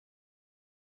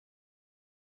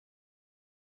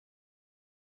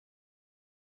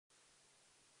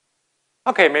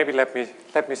Okay, maybe let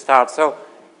me start. So,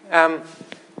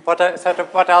 what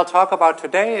I'll talk about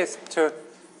today is to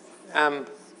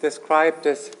describe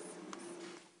this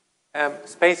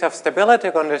space of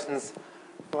stability conditions,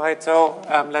 right? So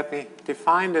let me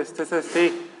define this. This is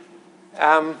the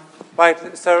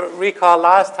right. So recall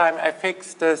last time I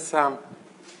fixed this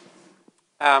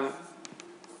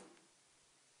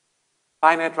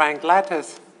finite rank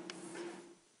lattice.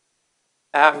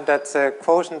 That's a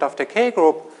quotient of the K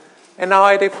group. And now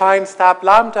I define stab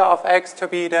lambda of X to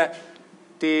be the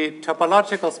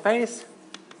topological space.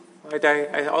 Right?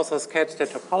 I also sketched the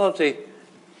topology.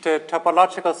 The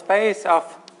topological space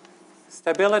of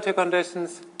stability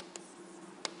conditions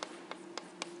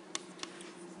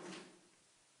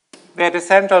where the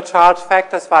central charge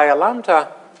factors via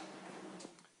lambda,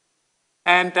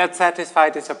 and that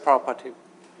satisfies this property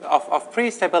of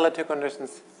pre-stability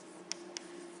conditions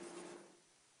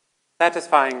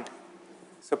satisfying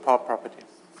support property.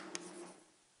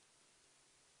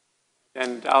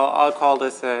 And I'll call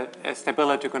this a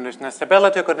stability condition. A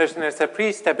stability condition is a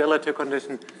pre-stability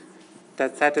condition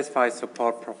that satisfies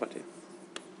support property.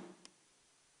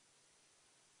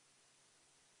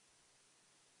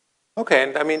 Okay,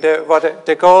 and I mean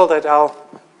the goal that I'll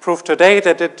prove today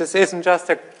that this isn't just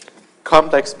a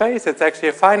complex space; it's actually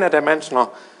a finite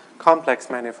dimensional complex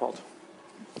manifold.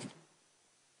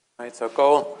 Right. So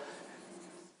goal.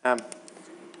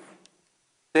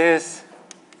 This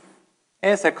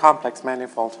is a complex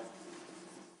manifold.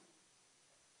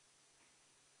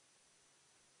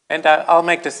 And I'll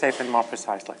make this statement more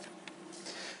precise later.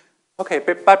 Okay,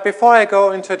 but before I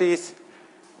go into these,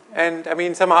 and I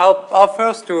mean, I'll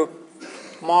first do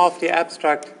more of the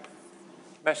abstract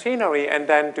machinery and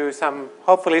then do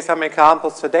hopefully some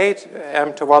examples today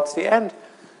towards the end,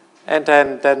 and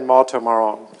then more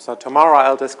tomorrow. So tomorrow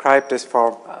I'll describe this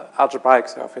for algebraic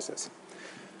surfaces.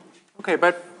 Okay,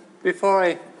 but before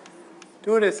I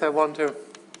do this, I want to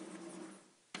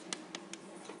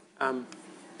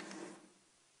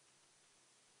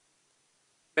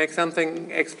make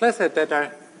something explicit that I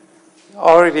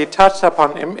already touched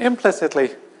upon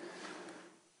implicitly.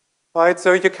 Right,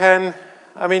 so you can,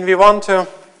 I mean, we want to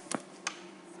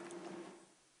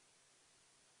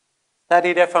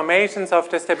study deformations of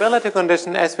the stability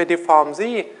condition as we deform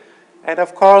Z. And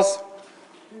of course,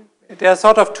 there are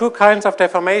sort of two kinds of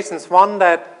deformations. One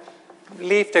that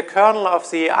leave the kernel of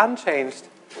Z unchanged,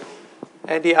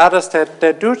 and the others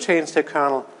that do change the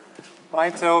kernel.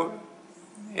 Right, so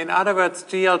in other words,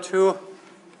 GL2,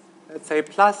 let's say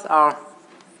plus R,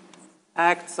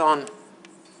 acts on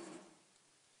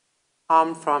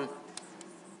arm from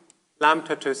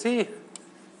lambda to Z,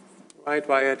 right,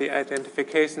 via the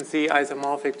identification Z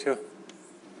isomorphic to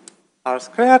R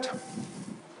squared.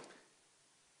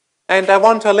 And I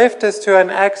want to lift this to an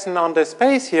action on the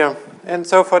space here. And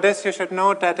so for this, you should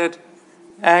note that it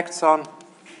acts on,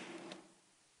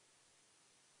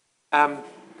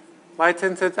 right,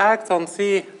 since it acts on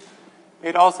C,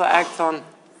 it also acts on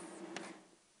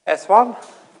S1.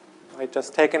 I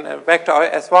just taken a vector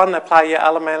S1, apply your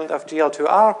element of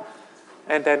GL2R,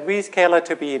 and then rescale it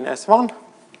to be in S1.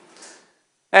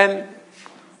 And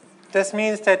this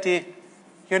means that the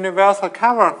universal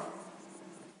cover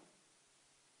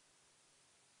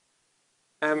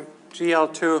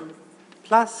GL2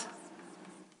 plus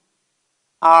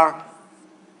R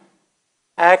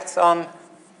acts on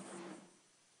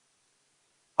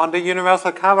the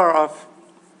universal cover of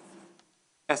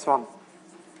S1.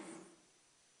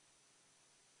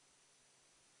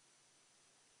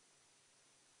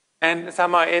 And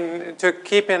somehow to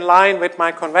keep in line with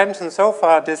my convention so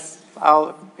far,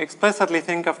 I'll explicitly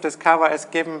think of this cover as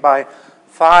given by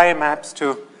phi maps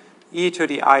to e to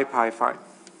the I pi phi.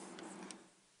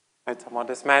 Right, somehow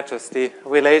this matches the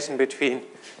relation between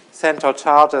central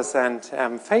charges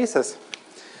and phases.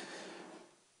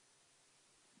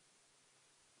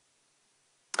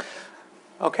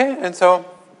 Okay, and so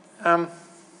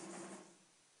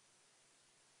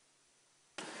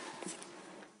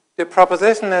the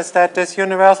proposition is that this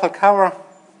universal cover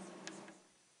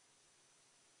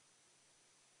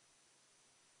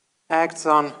acts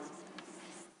on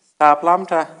stab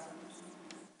lambda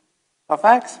of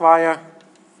X via,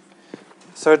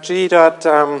 so G dot,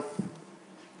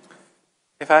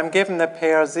 if I'm given the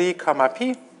pair Z comma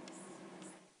P,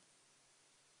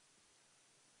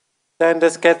 then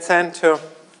this gets sent to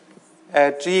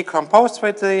G composed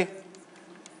with Z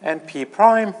and P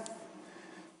prime,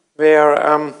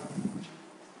 where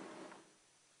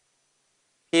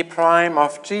P prime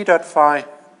of G dot phi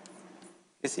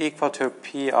is equal to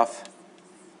P of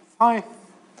phi.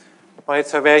 Right,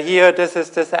 so where here, this is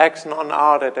this action on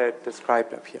R that I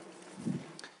described up here.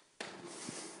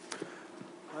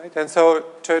 Right? And so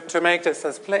to make this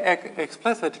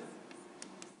explicit,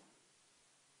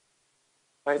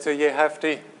 right, so you have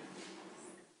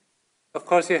of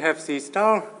course you have C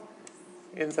star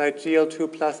inside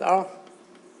GL2 plus R,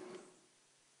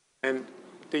 and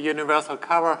the universal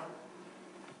cover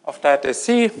of that is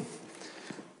C,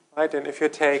 right? And if you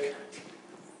take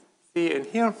C in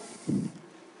here,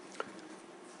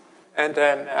 and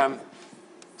then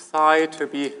psi to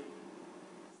be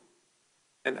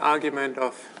an argument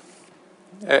of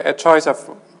a choice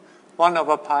of 1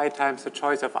 over pi times the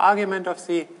choice of argument of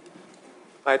C,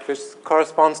 right, which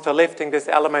corresponds to lifting this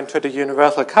element to the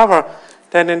universal cover,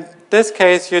 then in this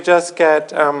case you just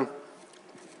get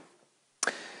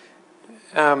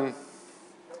right,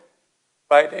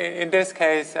 in this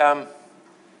case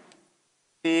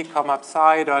C comma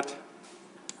psi dot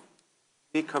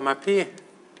C comma P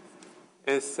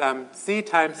is C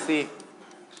times C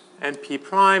and P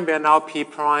prime, where now P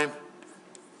prime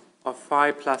of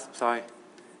phi plus psi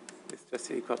is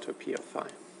just equal to P of phi.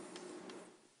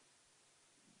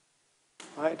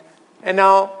 Right? And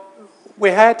now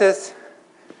we had this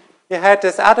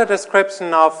other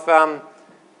description of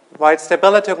right,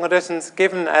 stability conditions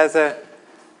given as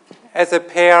a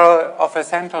pair of a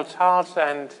central charge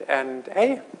and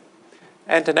A,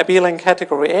 and an abelian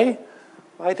category A,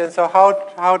 right? And so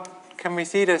how can we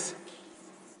see this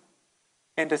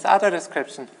in this other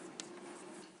description?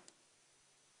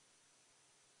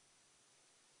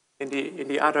 In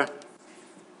the other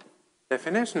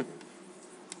definition,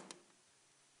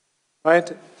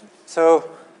 right? So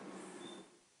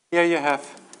here you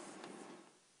have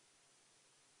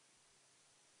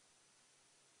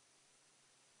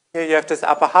this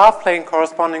upper half plane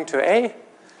corresponding to A.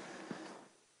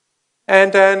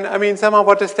 And then, I mean, somehow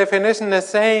what this definition is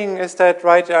saying is that,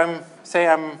 right,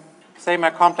 say my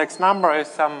complex number is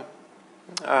some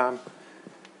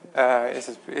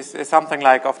is something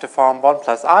like of the form 1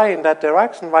 plus I in that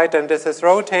direction, right? And this is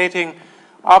rotating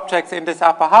objects in this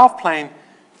upper half plane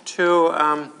to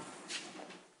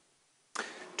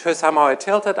somehow a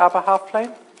tilted upper half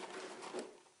plane.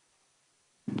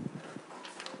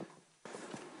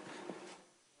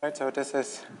 Right, so this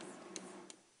is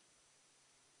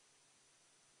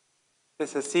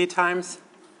C times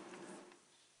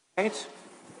H.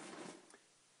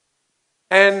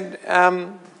 And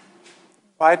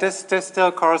right, this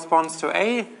still corresponds to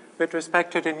A with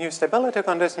respect to the new stability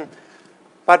condition.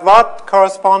 But what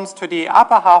corresponds to the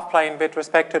upper half plane with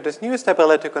respect to this new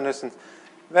stability condition?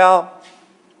 Well,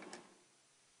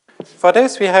 for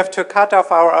this we have to cut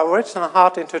off our original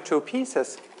heart into 2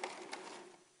 pieces.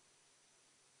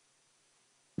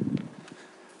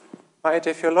 Right,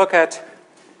 if you look at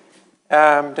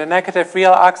the negative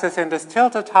real axis in this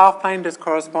tilted half plane, this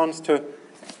corresponds to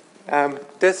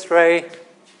this ray.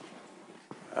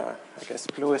 I guess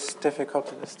blue is difficult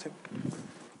to this too.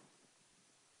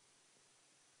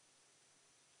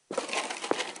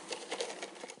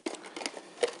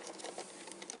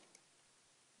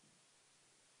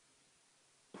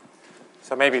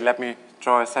 So maybe let me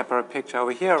draw a separate picture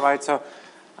over here, right? So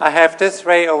I have this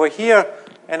ray over here,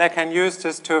 and I can use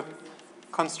this to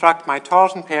construct my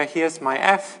torsion pair. Here's my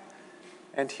F,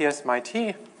 and here's my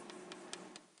T.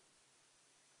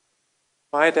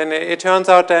 Right, and it turns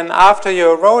out then after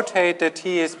you rotate, the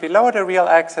T is below the real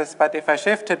axis, but if I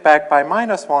shift it back by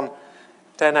 -1,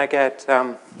 then I get,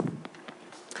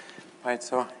 right,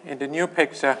 so in the new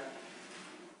picture,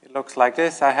 it looks like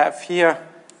this. I have here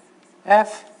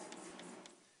F,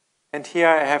 and here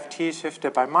I have T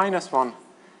shifted by -1.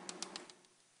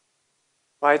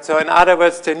 Right, so in other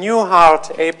words, the new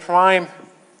heart, A prime,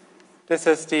 this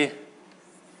is the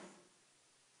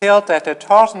tilt at the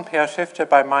torsion pair shifted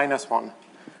by -1.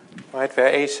 Right, where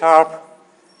A sharp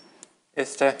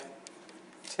is the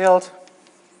tilt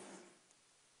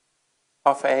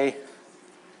of A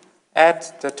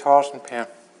at the torsion pair.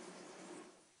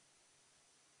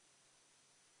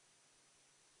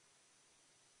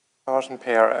 Torsion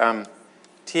pair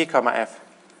T comma F.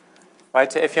 Right,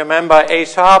 so if you remember, A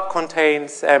sharp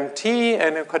contains T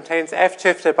and it contains F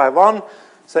shifted by 1.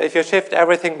 So if you shift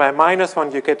everything by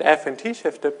 -1, you get F and T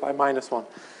shifted by -1.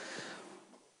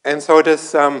 And so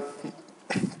this,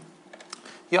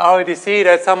 you already see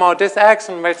that somehow this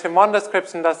action, which in one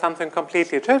description does something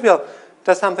completely trivial,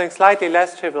 does something slightly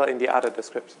less trivial in the other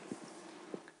description.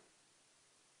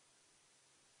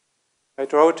 I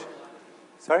wrote,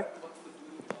 sorry?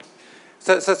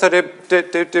 So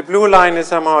the blue line is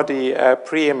somehow the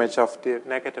pre-image of the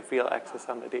negative real axis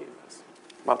under the inverse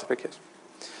multiplication.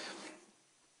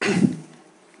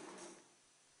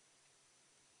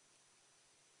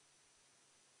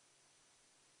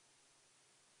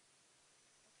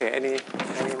 Okay,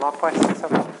 any more questions so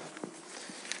far?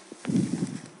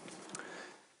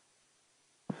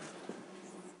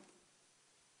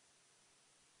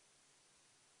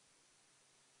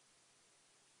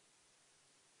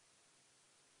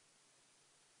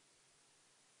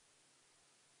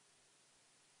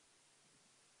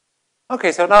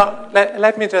 Okay, so now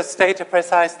let me just state a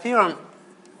precise theorem.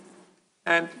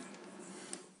 And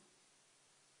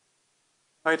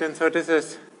right, and so this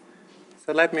is,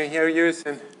 so let me here use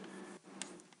in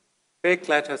big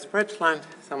letters Bridgeland.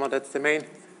 Somehow that's the main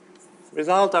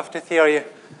result of the theory.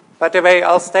 But the way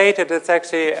I'll state it, it's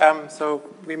actually, so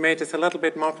we made this a little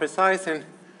bit more precise in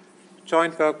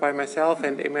joint work by myself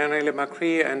and Emanuele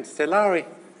Macri and Stellari.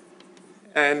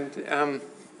 And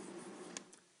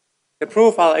the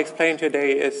proof I'll explain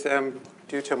today is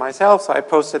due to myself. So I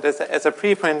posted this as a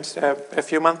preprint a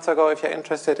few months ago if you're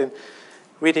interested in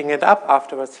reading it up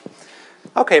afterwards.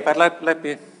 Okay, but let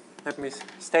me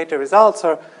state the results.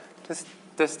 So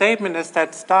the statement is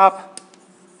that stab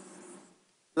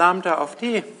lambda of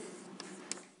t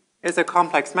is a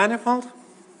complex manifold,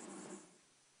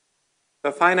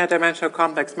 a finite dimensional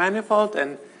complex manifold,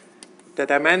 and the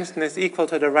dimension is equal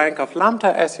to the rank of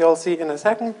lambda, as you'll see in a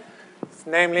second.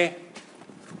 Namely,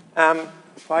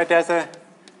 right, there's a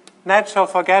natural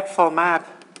forgetful map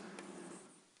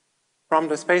from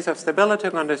the space of stability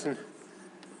condition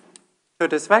to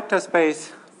this vector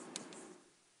space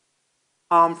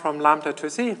from lambda to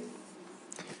c.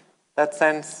 That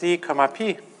sends c comma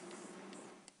p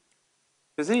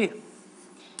to z.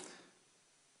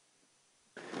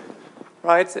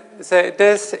 Right, so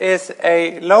this is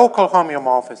a local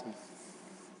homeomorphism.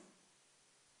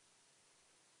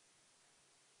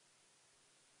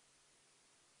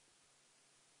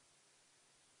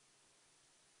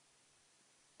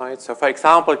 Right, so for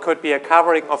example, it could be a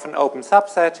covering of an open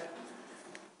subset,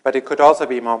 but it could also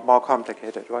be more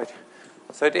complicated, right?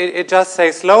 So it just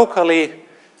says locally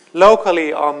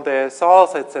on the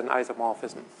source, it's an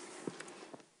isomorphism.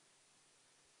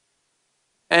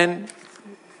 And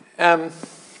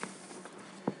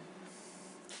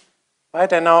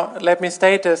right, and now let me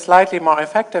state a slightly more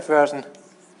effective version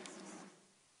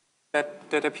that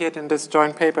appeared in this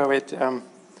joint paper with Emanuele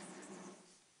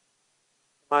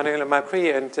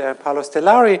Macri and Paolo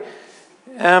Stellari.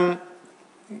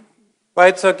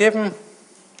 Right, so given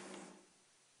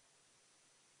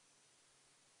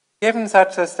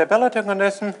such a stability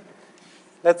condition,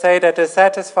 let's say that it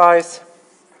satisfies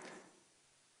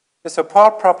the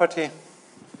support property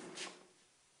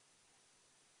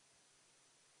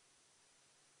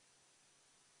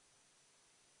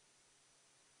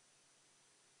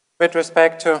with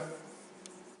respect to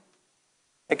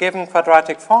a given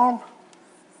quadratic form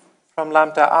from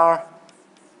lambda r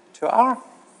to r.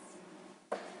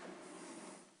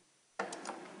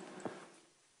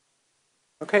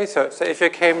 Okay, so if you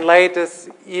came late, just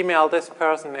email this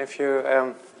person if you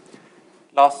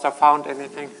lost or found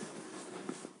anything.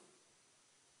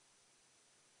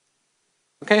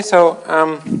 Okay, so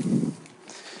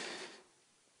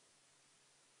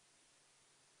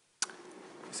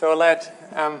let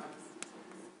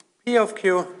P of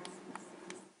Q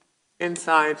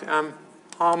inside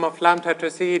arm of lambda to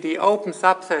C, the open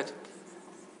subset,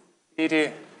 be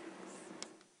the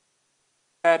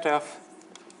set of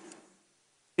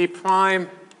C prime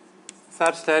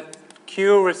such that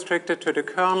Q restricted to the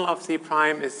kernel of C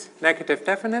prime is negative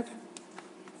definite.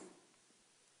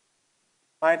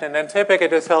 Right, and then typically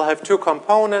this will have two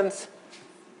components,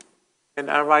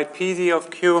 and I write Pz of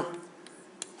Q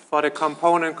for the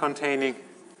component containing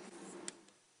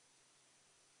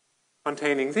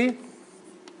Z.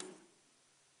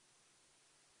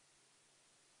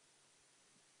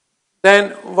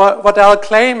 Then what I'll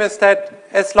claim is that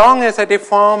as long as I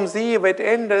deform Z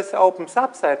within this open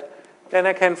subset, then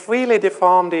I can freely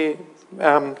deform the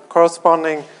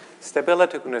corresponding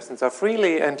stability conditions, so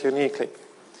freely and uniquely.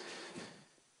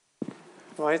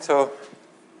 Right, so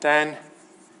then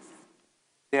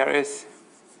there is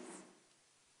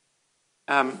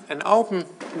an open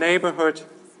neighborhood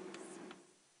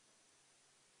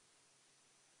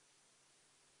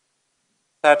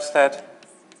such that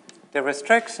the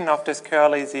restriction of this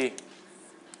curly Z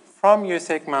from U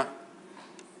sigma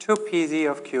to Pz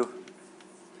of Q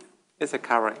is a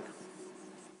covering.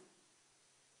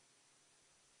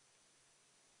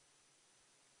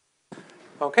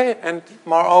 Okay, and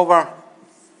moreover,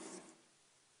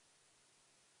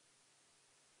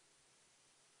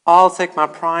 all sigma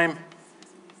prime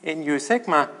in U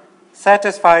sigma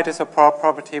satisfy the support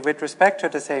property with respect to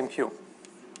the same Q.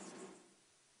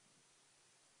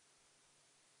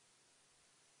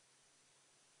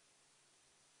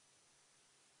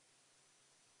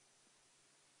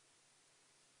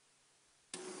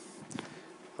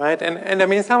 right? And I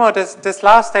mean, somehow this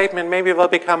last statement maybe will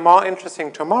become more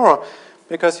interesting tomorrow,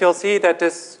 because you'll see that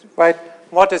this, right,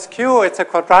 what is Q? It's a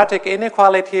quadratic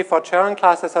inequality for Chern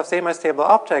classes of semi-stable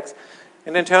objects.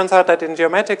 And it turns out that in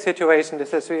geometric situation,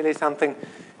 this is really something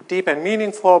deep and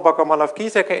meaningful,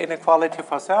 Bogomolov-Giesecke inequality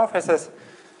for surfaces,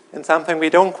 and something we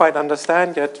don't quite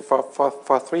understand yet for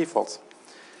threefolds.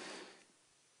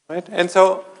 Right? And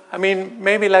so, I mean,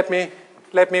 maybe let me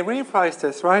rephrase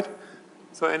this, right?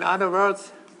 So in other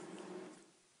words,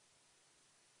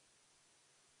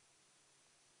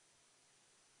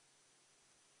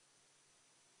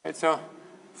 right, so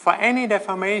for any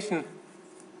deformation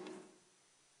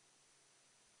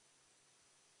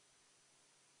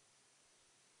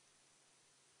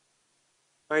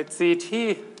right,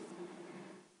 Zt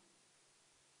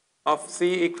of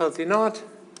Z equals Z naught,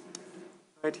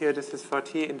 right here this is for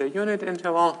t in the unit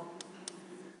interval.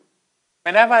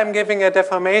 Whenever I'm giving a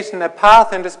deformation a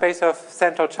path in the space of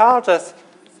central charges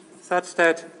such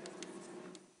that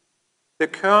the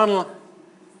kernel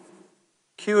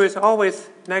Q is always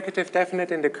negative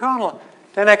definite in the kernel,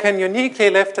 then I can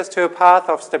uniquely lift this to a path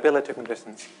of stability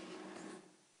conditions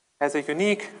as a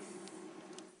unique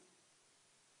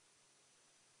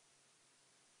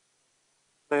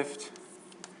lift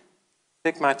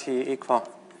sigma t equal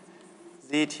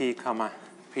zt comma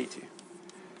pt.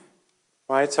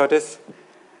 Right, so this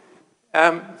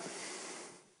right,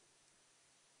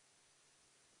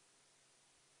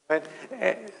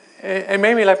 and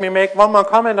maybe let me make one more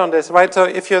comment on this. Right, so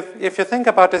if you think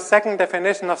about the second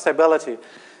definition of stability,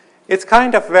 it's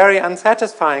kind of very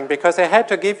unsatisfying because I had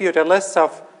to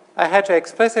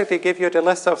explicitly give you the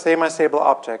list of semi-stable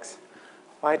objects.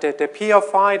 Right, the P of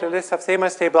phi, the list of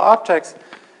semi-stable objects,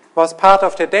 was part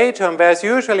of the datum, whereas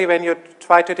usually when you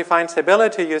try to define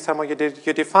stability, you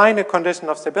define a condition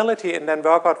of stability and then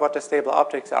work out what the stable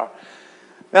objects are.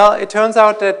 Well, it turns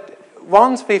out that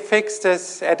once we fix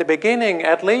this at the beginning,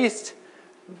 at least,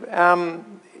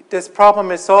 this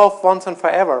problem is solved once and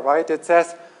forever, right? It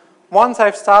says, once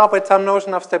I've started with some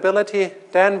notion of stability,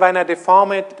 then when I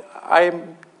deform it,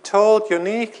 I'm told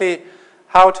uniquely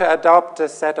how to adopt a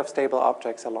set of stable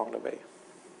objects along the way.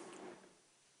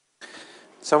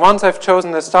 So once I've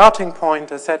chosen a starting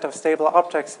point, a set of stable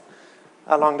objects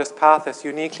along this path is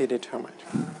uniquely determined.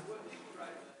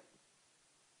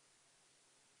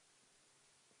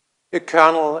 A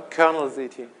kernel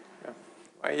ZT.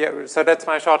 Yeah, so that's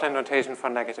my shorthand notation for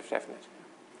negative definite.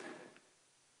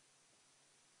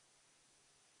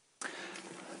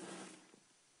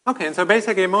 Okay, and so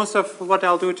basically most of what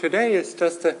I'll do today is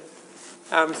just a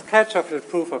sketch of the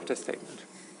proof of this statement.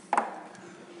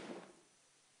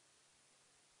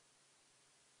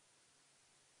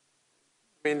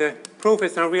 I mean, the proof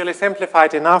is not really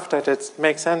simplified enough that it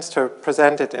makes sense to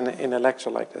present it in a lecture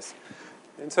like this.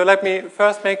 And so let me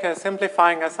first make a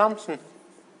simplifying assumption.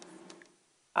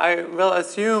 I will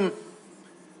assume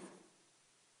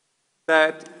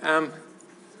that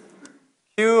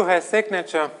Q has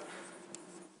signature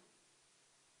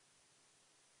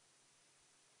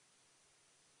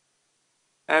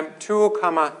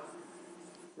M2,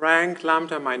 rank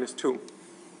lambda minus 2.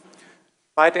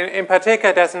 Right? In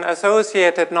particular, there's an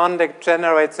associated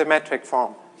non-degenerate symmetric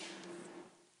form.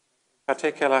 In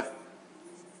particular,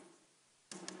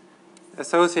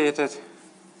 associated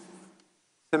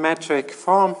symmetric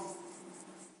form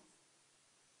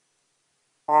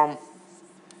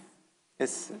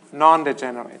is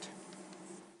non-degenerate.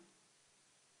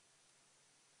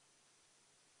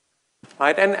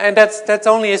 Right? And that's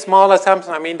only a small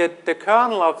assumption. I mean, the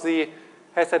kernel of Z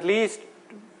has at least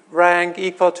rank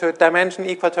equal to dimension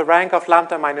equal to rank of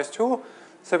lambda minus 2.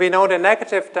 So we know the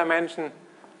negative dimension,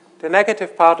 the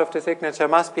negative part of the signature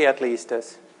must be at least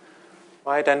this.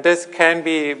 Right? And this can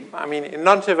be, I mean, in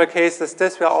non-trivial cases,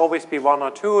 this will always be 1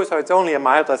 or 2. So it's only a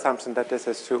mild assumption that this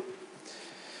is 2.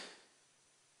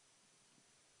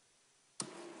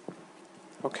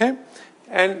 Okay?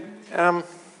 And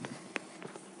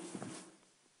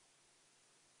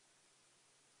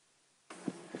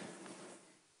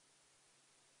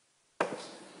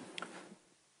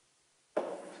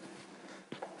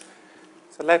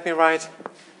so let me write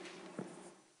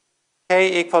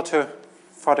K equal to,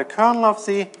 for the kernel of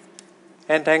Z,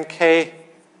 and then K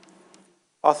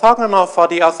orthogonal for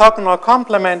the orthogonal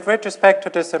complement with respect to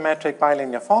the symmetric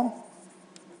bilinear form.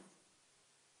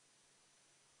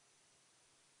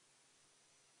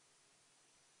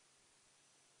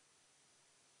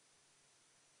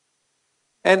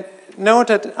 And note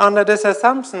that under this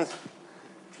assumption,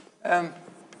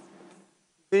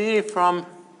 Z from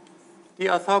the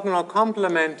orthogonal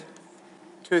complement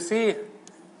to Z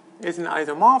is an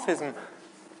isomorphism.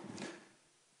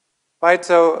 Right,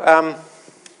 so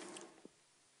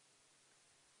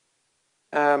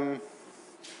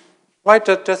right,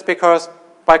 just because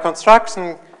by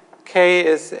construction K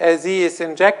is Z is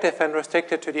injective and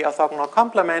restricted to the orthogonal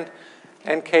complement,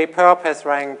 and K perp has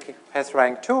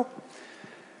rank 2.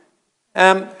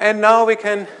 And now we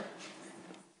can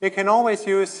always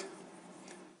use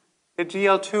the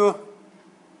GL2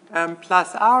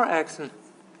 plus R action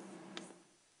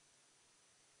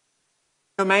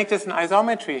to make this an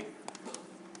isometry.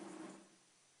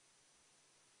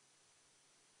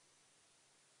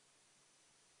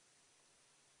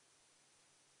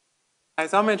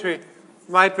 Isometry,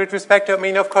 right, with respect to, I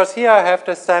mean, of course, here I have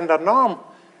the standard norm,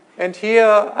 and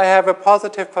here I have a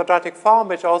positive quadratic form,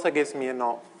 which also gives me a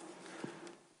norm.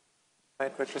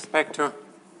 Right, with respect to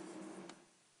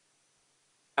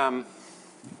norm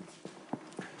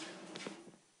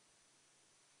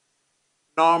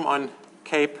on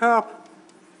K perp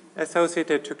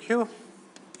associated to Q,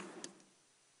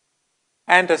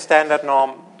 and the standard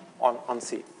norm on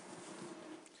C.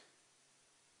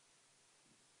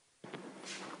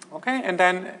 Okay, and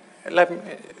then let me,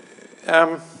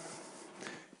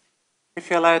 if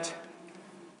you let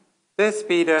this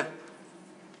be the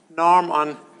norm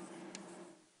on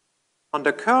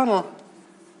the kernel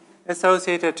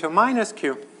associated to minus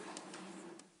Q,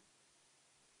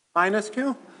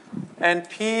 and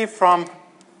P from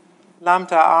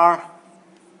lambda R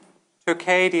to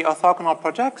K the orthogonal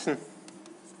projection,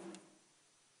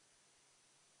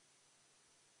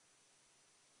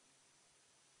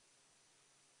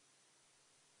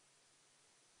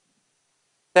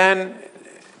 then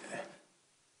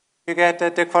you get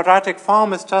that the quadratic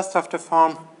form is just of the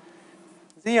form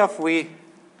Z of V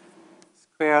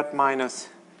squared minus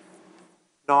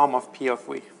norm of P of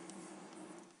V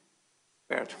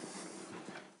squared.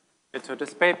 And so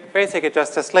this basically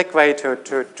just a slick way to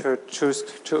choose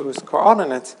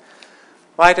coordinates.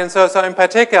 Right, and so in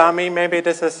particular, I mean, maybe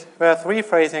this is worth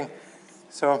rephrasing.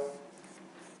 So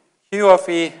Q of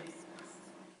E,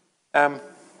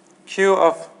 Q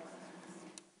of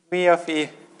V of E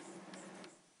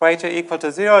greater or equal to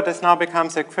 0, this now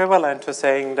becomes equivalent to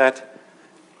saying that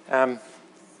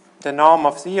the norm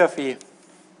of Z of E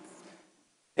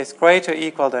is greater or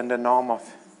equal than the norm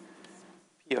of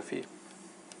P of E.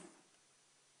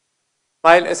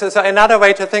 Right, so another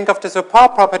way to think of the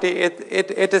support property,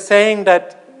 it is saying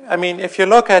that, I mean, if you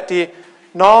look at the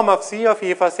norm of Z of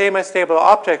E for semi-stable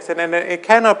objects, and then it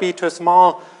cannot be too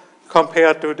small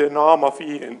compared to the norm of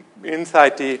E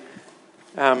inside the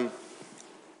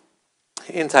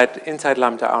inside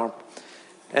lambda R,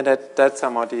 and that's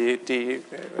somehow the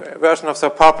version of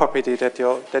support property that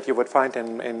you would find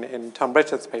in Tom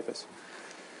Richards' papers.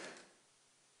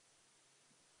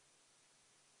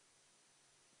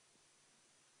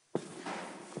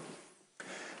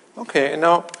 Okay,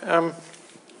 now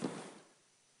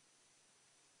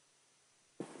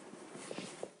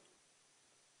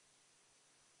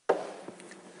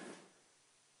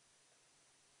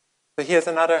so here's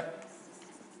another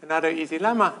easy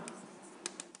lemma.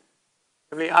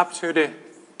 We up to the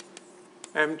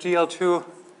GL2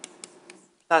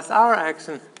 plus R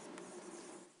action.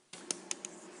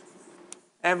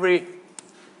 Every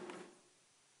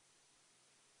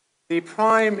Z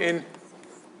prime in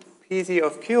PZ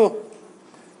of Q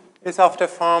is of the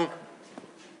form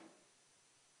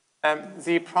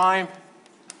Z prime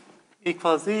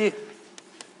equals Z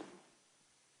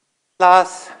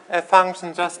plus a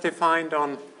function just defined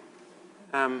on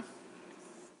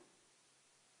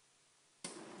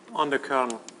the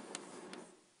kernel,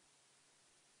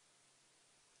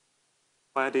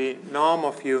 where the norm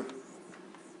of U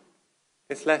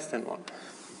is less than 1.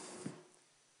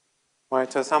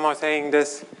 Right, so somehow saying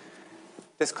this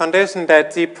condition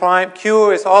that Z prime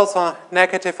Q is also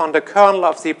negative on the kernel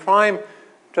of Z prime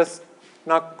just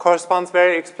not corresponds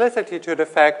very explicitly to the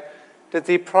fact that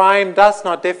Z prime does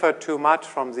not differ too much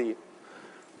from Z.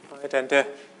 Right,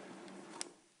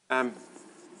 and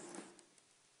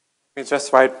we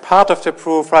just write part of the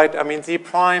proof, right? I mean, Z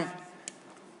prime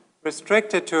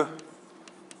restricted to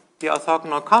the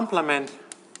orthogonal complement.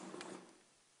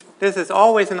 This is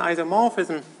always an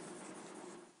isomorphism.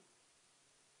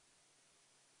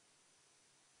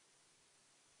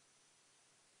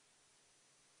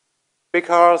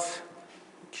 Because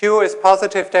Q is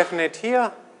positive definite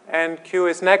here, and Q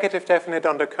is negative definite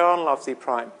on the kernel of Z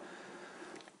prime.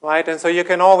 Right, and so you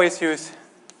can always use,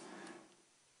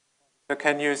 the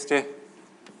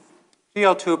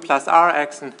GL2 plus R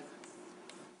action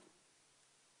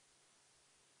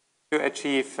to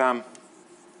achieve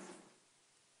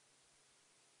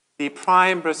Z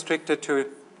prime restricted to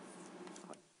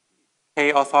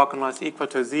k orthogonal is equal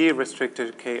to z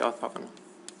restricted k orthogonal.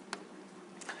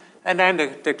 And then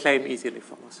the claim easily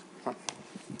follows.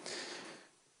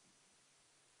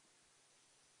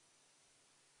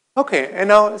 Okay, and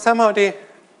now somehow the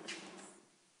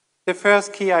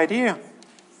first key idea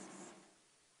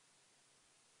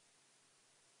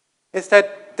is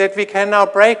that we can now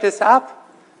break this up,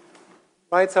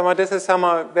 right? So this is some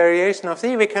variation of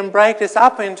Z. We can break this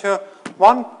up into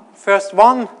first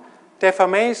one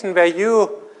deformation where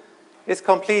U is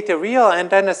completely real, and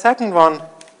then a second one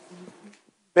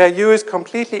where U is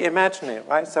completely imaginary,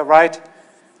 right? So write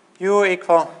U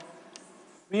equal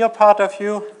real part of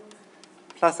U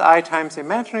plus I times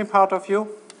imaginary part of U,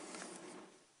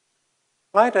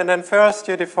 right? And then first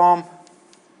you deform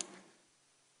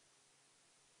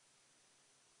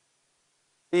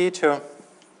Z to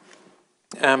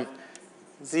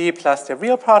Z plus the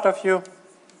real part of U.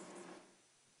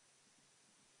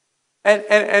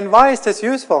 And why is this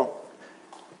useful?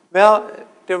 Well,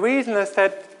 the reason is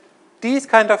that these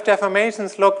kind of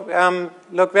deformations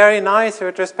look very nice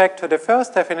with respect to the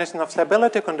first definition of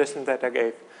stability condition that I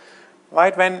gave.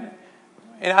 Right?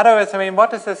 In other words, I mean,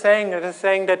 what is it saying? It is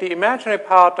saying that the imaginary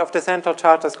part of the central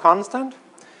charge is constant.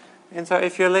 And so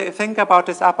if you think about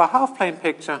this upper half plane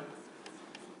picture,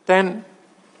 then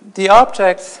the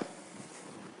objects,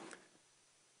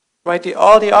 right,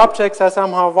 all the objects are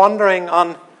somehow wandering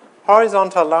on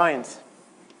horizontal lines.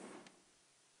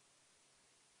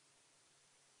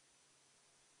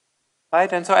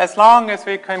 Right? And so as long as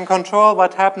we can control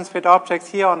what happens with objects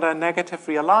here on the negative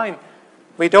real line,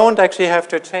 we don't actually have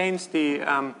to change the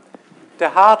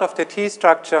heart of the T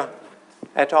structure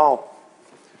at all.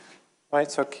 Right?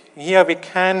 So here we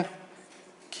can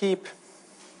keep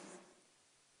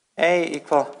A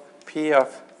equal P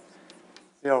of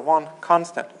 0, 1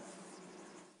 constant.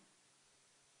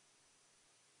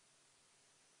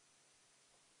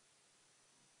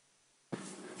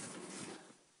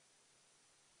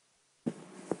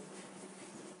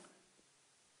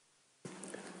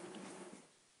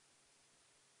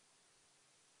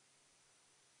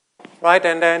 Right,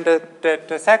 and then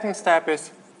the second step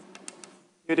is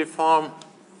you deform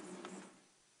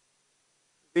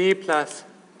Z plus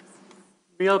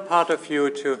real part of U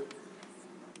to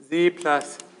Z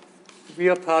plus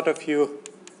real part of U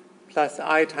plus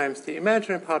I times the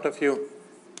imaginary part of U.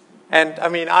 And I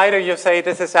mean, either you say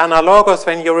this is analogous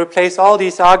when you replace all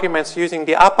these arguments using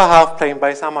the upper half plane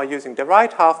by somehow using the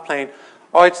right half plane,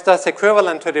 or it's just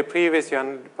equivalent to the previous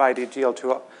one by the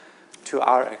GL2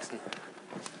 Rx.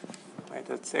 Right,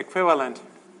 it's equivalent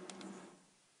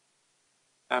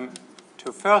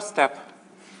to first step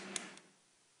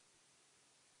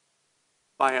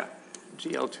via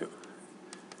GL2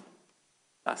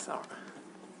 plus R.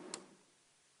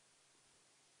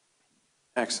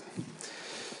 Excellent.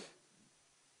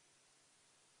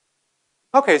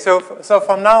 Okay, so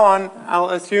from now on, I'll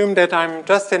assume that I'm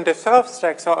just in the first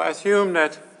stack. So I assume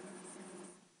that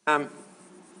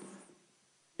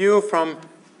U from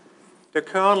the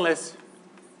kernel is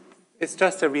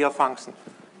just a real function.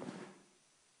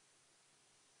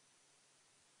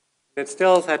 It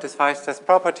still satisfies this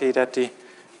property that the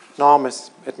norm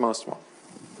is at most 1.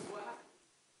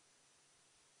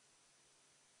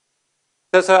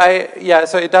 So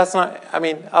it does not, I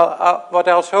mean, what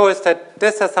I'll show is that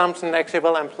this assumption actually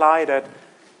will imply that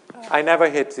I never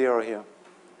hit 0 here.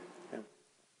 Yeah.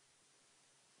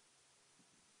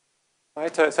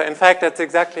 Right, so in fact, that's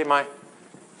exactly my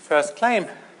first claim.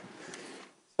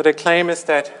 So the claim is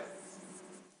that,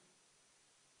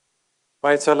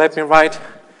 right, so let me write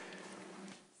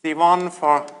Z1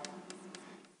 for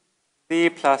Z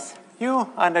plus U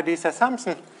under this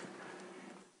assumption.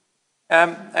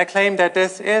 I claim that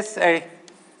this is a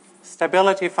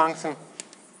stability function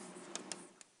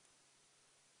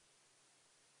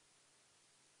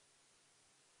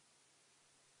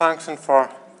for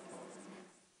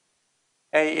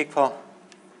A equal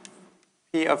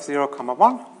P of 0,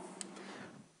 1.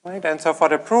 Right? And so for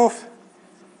the proof,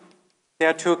 there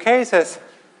are two cases.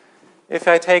 If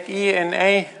I take E in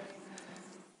A,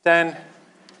 then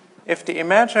if the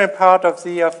imaginary part of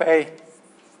Z of A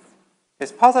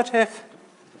is positive,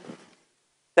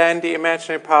 then the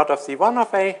imaginary part of Z1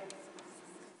 of A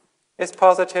is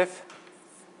positive.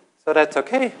 So that's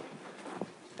okay.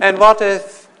 And what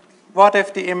if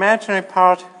the imaginary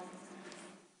part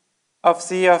of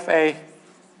Z of A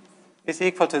is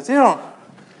equal to 0?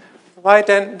 Right,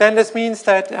 then this means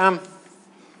that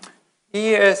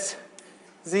Z is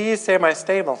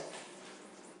semi-stable.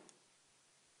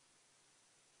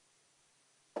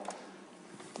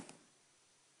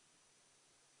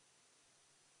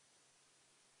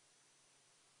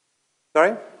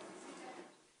 Sorry?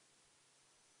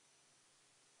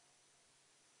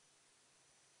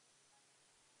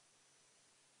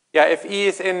 Yeah, if E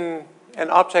is in an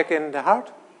object in the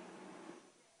heart.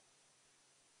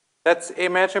 That's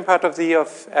imaginary part of Z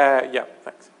of, yeah,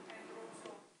 thanks.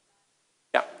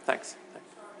 Yeah, thanks.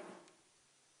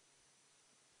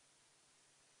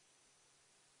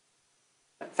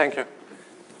 Thank you.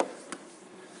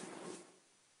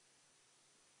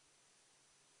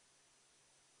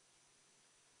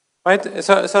 Right,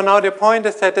 so now the point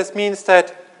is that this means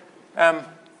that,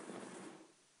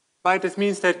 right, this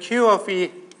means that Q of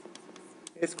E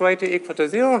is greater or equal to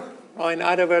 0, or in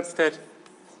other words that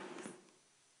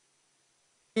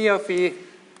P of E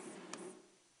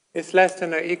is less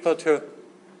than or equal to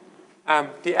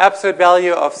the absolute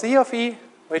value of Z of E,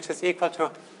 which is equal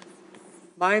to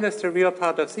minus the real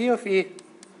part of Z of E.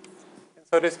 And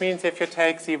so this means if you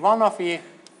take Z1 of E,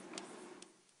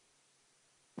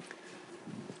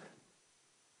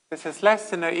 this is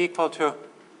less than or equal to,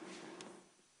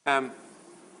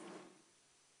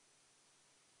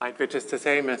 right, which is the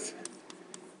same as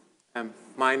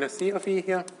minus Z of E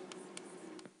here,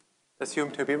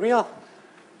 assumed to be real.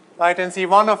 Right, and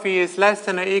Z1 of E is less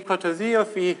than or equal to Z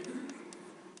of E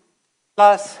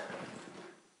plus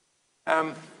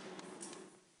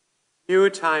U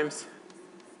times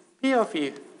P of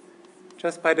E,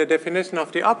 just by the definition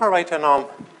of the operator norm.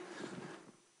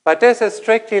 But this is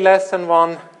strictly less than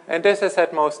 1, and this is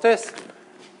at most this.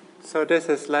 So this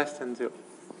is less than 0.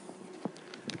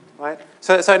 Right?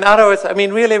 So in other words, I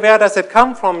mean, really, where does it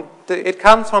come from? It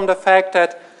comes from the fact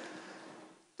that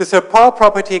the support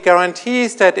property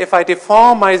guarantees that if I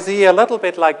deform my Z a little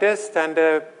bit like this, then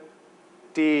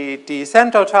the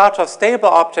central charge of stable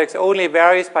objects only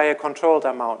varies by a controlled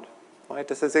amount. Right?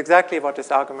 This is exactly what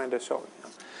this argument is showing.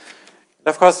 And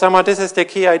of course, somehow this is the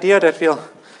key idea that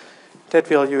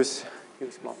we'll use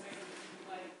more.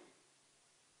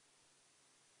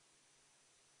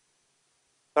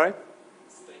 Sorry?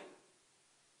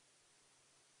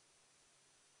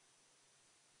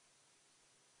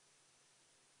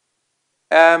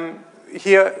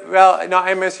 Here, well, no,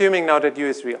 I'm assuming now that U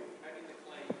is real.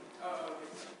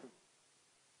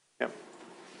 Yeah.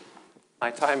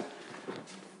 My time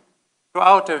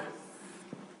throughout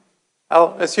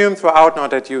I'll assume throughout now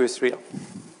that U is real.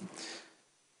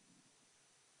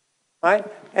 Right?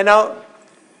 And now,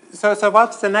 so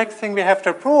what's the next thing we have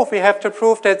to prove? We have to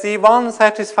prove that Z1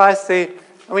 satisfies the,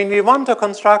 I mean, we want to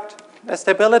construct a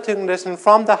stability condition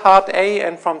from the heart A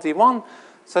and from Z1.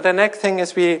 So the next thing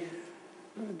is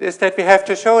that we have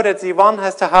to show that Z1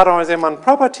 has the Hadron-Zeeman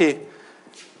property.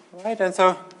 Right? And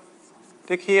so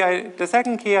the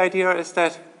second key idea is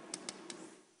that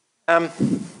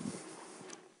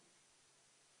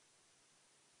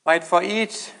right, for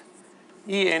each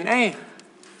E in A,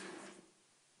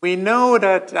 we know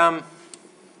that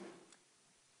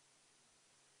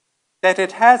that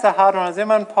it has a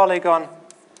Hadron-Zeeman polygon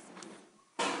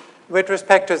with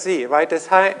respect to Z, right? This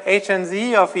H and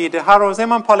Z of E, the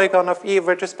Hadron-Zeeman polygon of E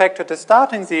with respect to the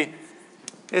starting Z,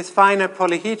 is finite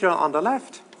polyhedron on the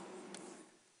left.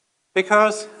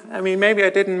 Because, I mean, maybe I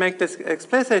didn't make this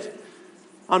explicit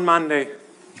on Monday.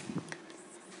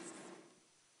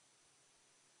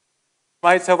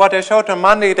 Right, so what I showed on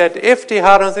Monday, that if the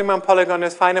Hadron-Zeeman polygon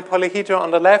is finite polyhedron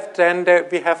on the left, then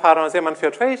we have Hadron-Zeeman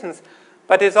filtrations.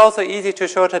 But it's also easy to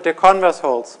show that the converse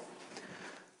holds.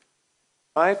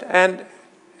 Right, and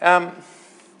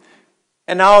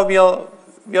now we'll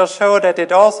show that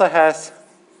it also has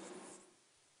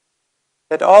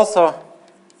that also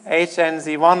H and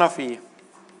Z1 of E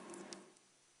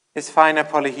is finite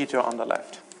polyhedron on the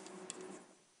left.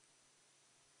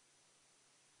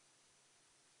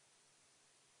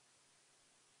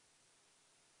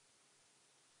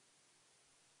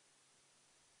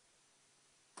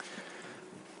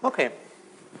 Okay.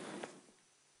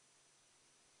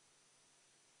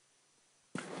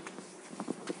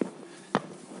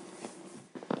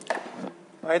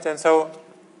 Right, and so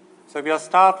we'll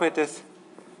start with this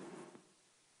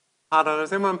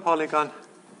Hadron-Zeeman polygon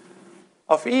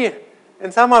of E.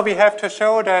 And somehow we have to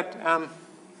show that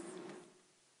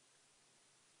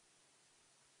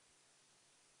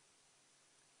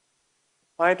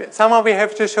right, somehow we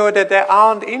have to show that there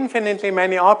aren't infinitely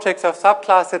many objects of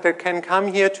subclasses that can come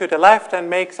here to the left and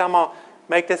make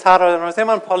this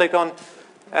Hadron-Zeeman polygon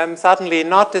suddenly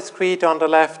not discrete on the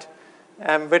left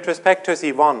with respect to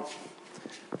Z1.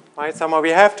 Right, somehow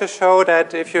we have to show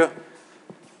that if you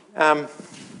have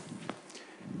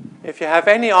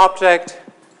any object,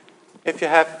 if you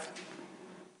have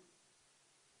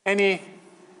any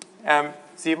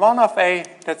Z1 of A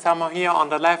that's somehow here on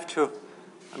the left to,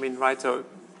 I mean, right, so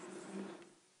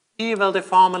E will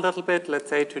deform a little bit, let's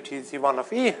say to Z1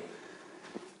 of E.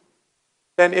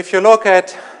 Then if you look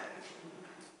at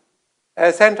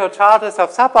central charges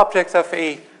of subobjects of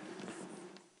E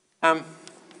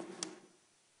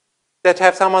that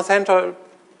have some central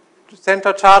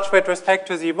charge with respect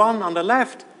to Z1 on the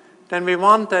left, then we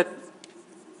want that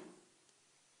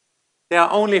there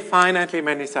are only finitely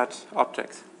many such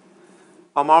objects,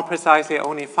 or more precisely,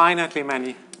 only finitely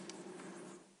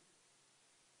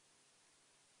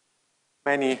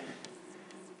many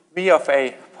V of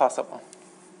A possible.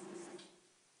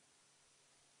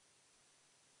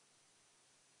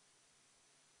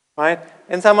 Right?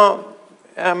 And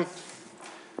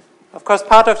of course,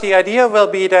 part of the idea will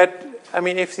be that, I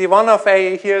mean, if Z1 of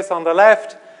A here is on the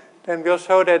left, then we'll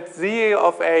show that Z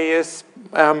of A is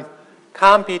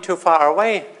can't be too far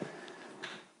away.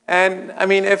 And I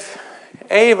mean, if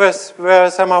A were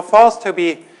somehow forced to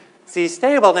be Z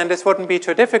stable, then this wouldn't be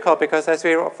too difficult, because as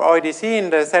we've already seen,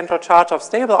 the central charge of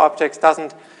stable objects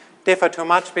doesn't differ too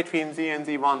much between Z and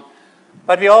Z1.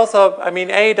 But we also, I mean,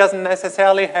 A doesn't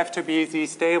necessarily have to be Z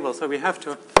stable, so we have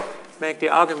to make the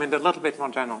argument a little bit more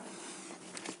general.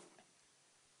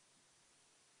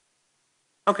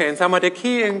 Okay, and some of the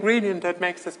key ingredient that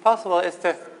makes this possible is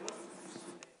the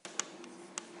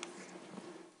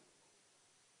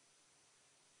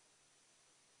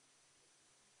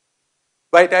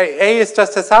right, A is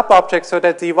just a subobject, so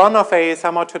that Z1 of A is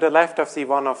somewhat to the left of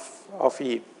Z1 of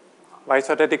E, right?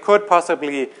 So that it could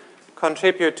possibly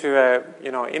contribute to a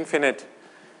infinite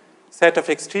set of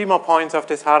extremal points of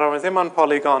this Hadamard-Simon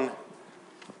polygon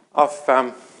of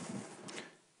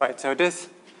right. So this,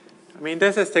 I mean,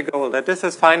 this is the goal, that this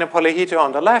is finite polyhedron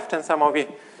on the left, and somehow we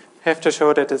have to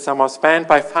show that it's somehow spanned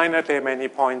by finitely many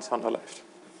points on the left.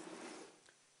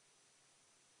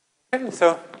 Okay,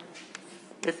 so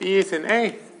if E is in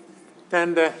A,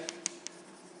 then the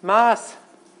mass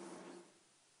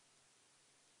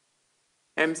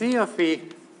mz of V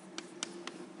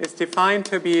is defined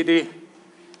to be the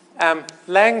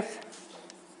length,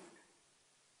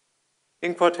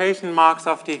 in quotation marks,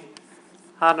 of the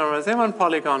Hadamard-Simon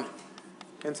polygon.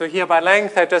 And so here by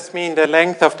length, I just mean the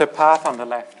length of the path on the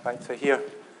left, right? So here,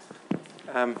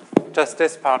 just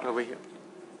this part over here.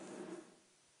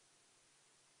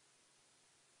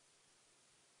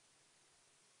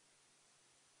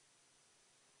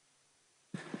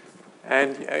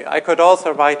 And I could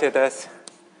also write it as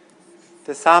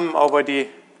the sum over the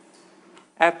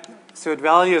absolute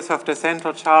values of the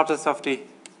central charges of the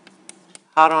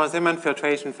Hadamard-Simon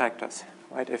filtration factors,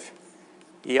 right? If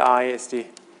EI is the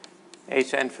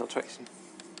HN filtration.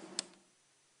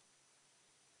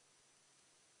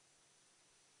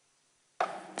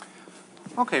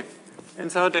 Okay, and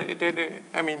so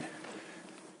I mean,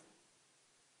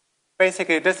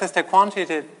 basically this is the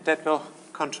quantity that will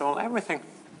control everything.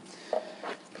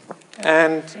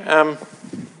 And I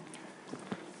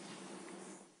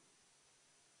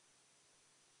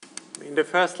mean, the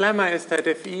first lemma is that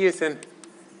if E is in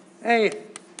A,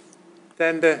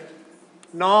 then the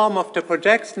norm of the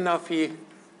projection of E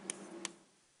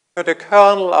to the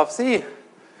kernel of Z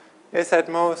is at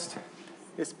most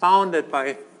bounded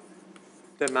by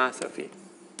the mass of E.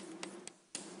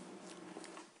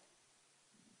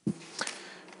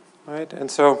 Right,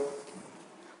 and so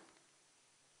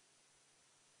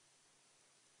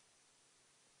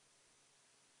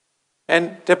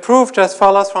and the proof just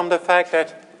follows from the fact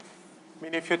that, I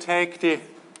mean, if you take the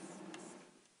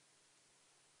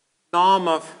norm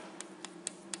of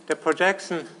the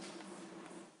projection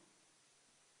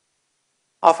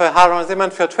of a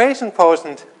Hadamard-Simon filtration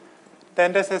quotient,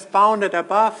 then this is bounded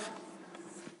above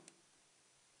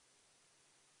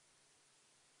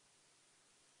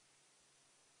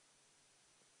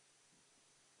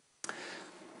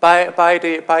by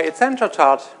its central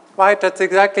charge, right? That's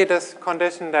exactly this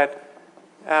condition that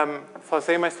for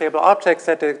semi-stable objects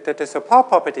that the support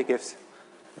property gives.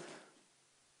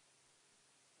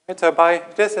 Right, so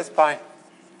this is by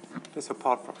the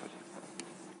support property.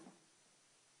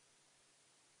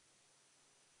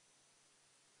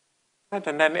 Right,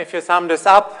 and then if you sum this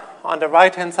up, on the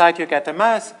right-hand side you get the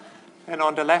mass, and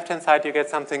on the left-hand side you get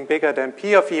something bigger than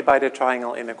P of E by the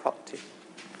triangle inequality.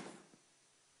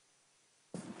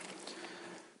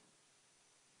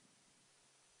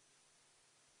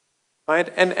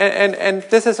 Right, and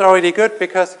this is already good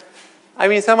because, I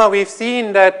mean, somehow we've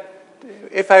seen that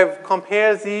if I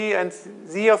compare Z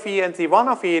of E and Z1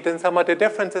 of E, then somehow the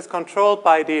difference is controlled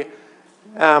by the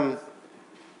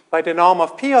norm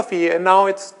of P of E, and now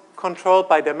it's controlled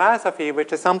by the mass of E,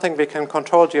 which is something we can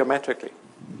control geometrically.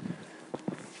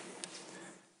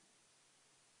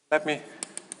 The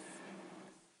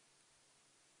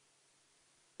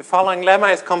following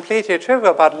lemma is completely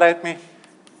trivial, but let me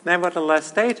nevertheless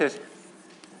state it.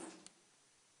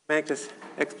 make this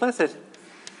explicit.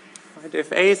 Right?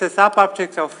 If A is a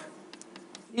subobject of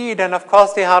E, then of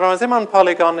course the Hadron-Simon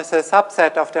polygon is a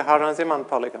subset of the Hadron-Simon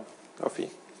polygon of E.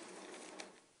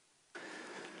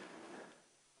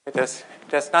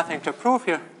 There's nothing to prove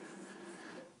here,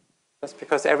 just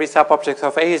because every subobject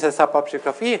of A is a subobject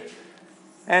of E.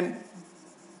 And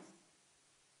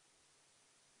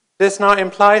this now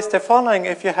implies the following: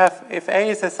 if A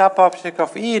is a subobject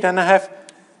of E, then I have,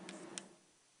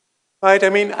 right, I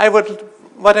mean,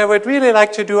 what I would really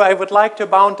like to do, I would like to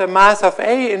bound the mass of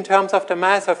A in terms of the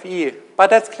mass of E. But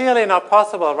that's clearly not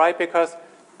possible, right? Because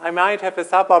I might have a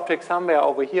subobject somewhere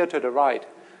over here to the right.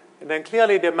 And then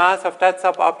clearly the mass of that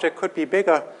subobject could be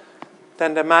bigger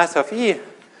than the mass of E.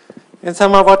 And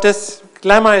somehow what this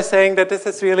lemma is saying, that this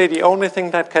is really the only thing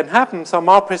that can happen. So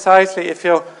more precisely, if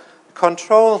you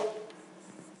control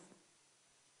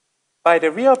by the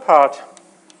real part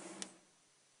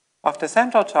of the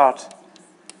central charge,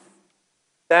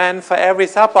 then for every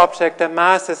subobject the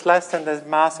mass is less than the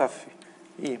mass of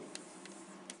E.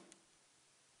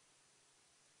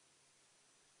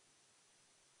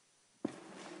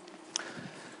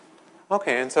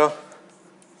 Okay, and so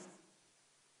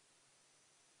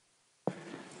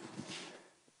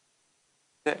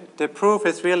the proof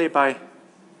is really by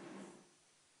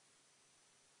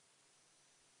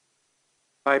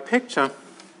picture.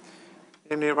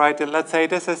 Let me write it. Let's say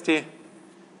this is the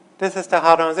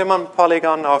Hadron-Simon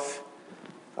polygon of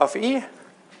E,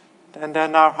 and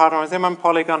then our Hadron-Simon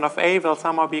polygon of A will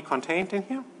somehow be contained in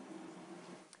here.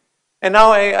 And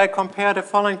now I compare the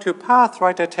following two paths,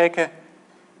 right? I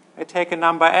take a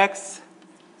number x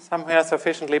somewhere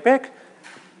sufficiently big,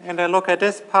 and I look at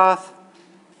this path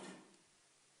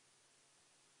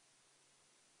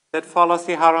that follows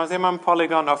the Hadron-Simon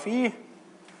polygon of E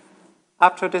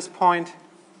up to this point,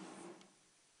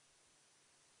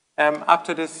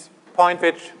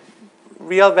 with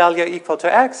real value equal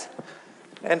to x,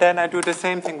 and then I do the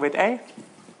same thing with A.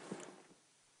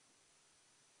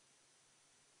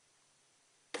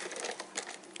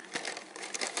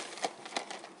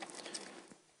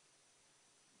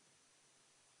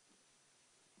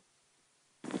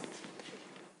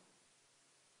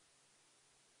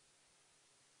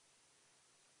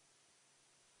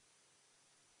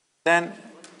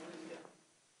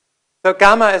 So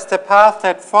gamma is the path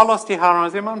that follows the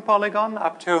Hadron-Simon polygon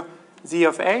up to Z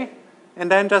of A, and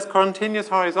then just continues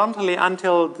horizontally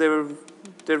until the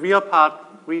real part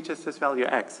reaches this value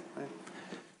x.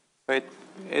 Right?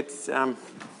 So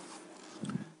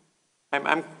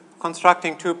I'm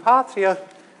constructing two paths here.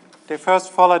 They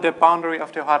first follow the boundary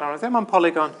of the Hadron-Simon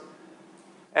polygon,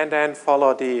 and then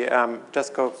follow the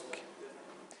just go.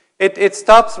 It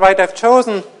stops, right? I've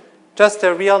chosen just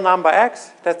a real number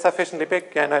x that's sufficiently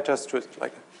big, and I just choose it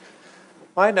like that.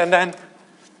 Right, and then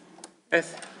I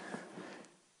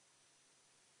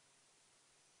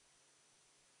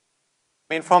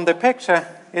mean, from the picture,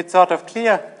 it's sort of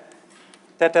clear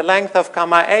that the length of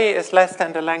gamma A is less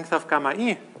than the length of gamma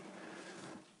E.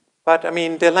 But I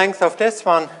mean, the length of this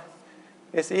one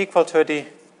is equal to the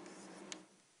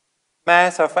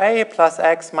mass of A plus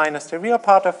x minus the real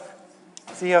part of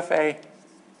Z of A.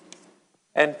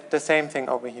 And the same thing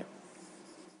over here.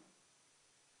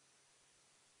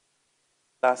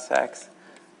 Plus x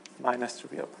minus the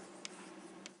real.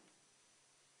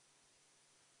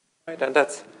 Right, and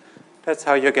that's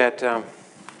how you get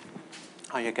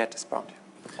this boundary.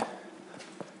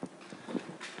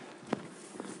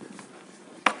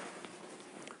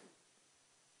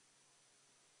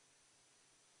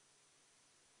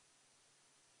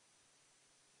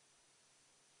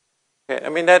 Okay, I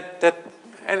mean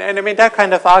And I mean, that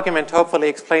kind of argument hopefully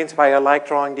explains why I like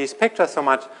drawing these pictures so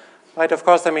much. Right? Of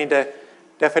course, I mean, the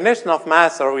definition of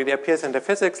mass already appears in the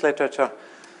physics literature.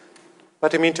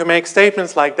 But I mean, to make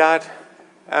statements like that,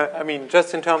 I mean,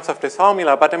 just in terms of this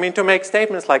formula, but I mean, to make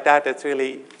statements like that, it's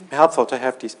really helpful to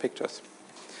have these pictures.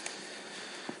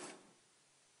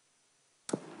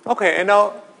 Okay, and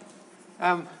now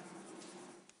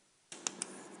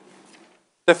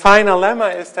the final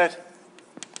lemma is that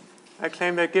I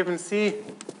claim that given C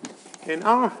in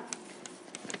R,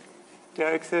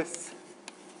 there exists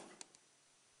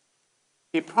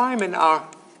C prime in R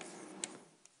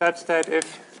such that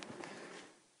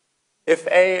if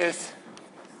A is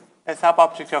a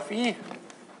subobject of E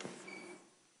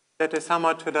that is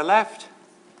somewhat to the left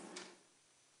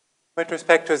with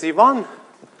respect to Z1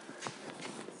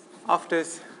 of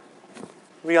this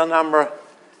real number,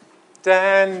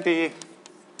 then the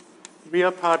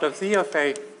real part of Z of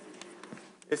A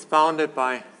is bounded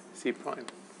by C prime.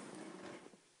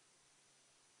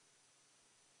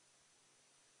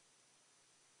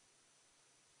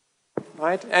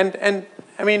 right? And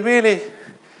I mean, really,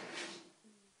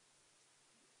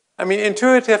 I mean,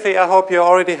 intuitively, I hope you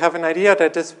already have an idea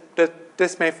that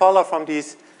this may follow from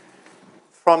these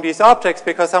objects,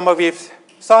 because somehow we've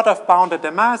sort of bounded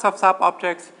the mass of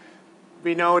sub-objects.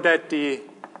 We know that the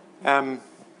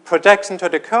projection to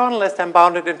the kernel is then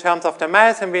bounded in terms of the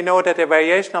mass, and we know that the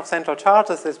variation of central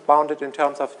charges is bounded in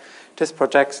terms of this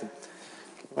projection,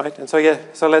 right? And so yeah,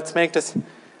 so let's make this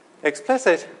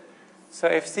explicit. So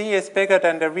if C is bigger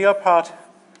than the real part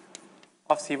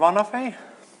of C1 of A,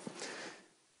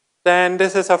 then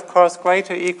this is of course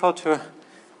greater or equal to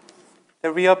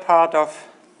the real part of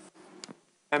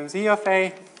Z of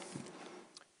A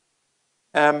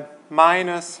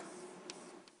minus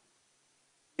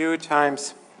U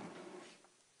times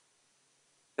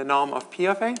the norm of P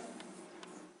of A.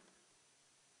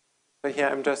 So here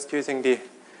I'm just using the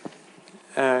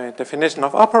definition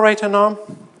of operator norm.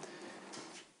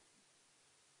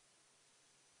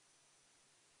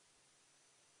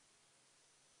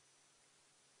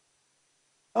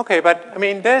 Okay, but I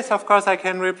mean this, of course, I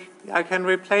can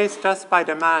replace just by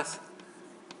the mass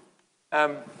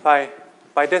by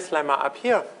this lemma up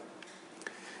here.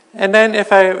 And then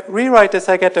if I rewrite this,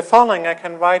 I get the following. I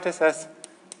can write this as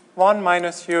 1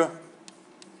 minus U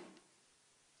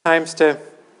times the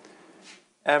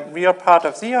real part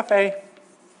of Z of A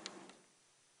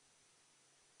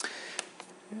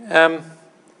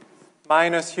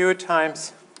minus U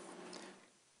times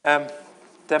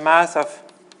the mass of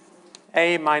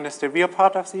A minus the real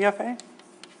part of Z of A.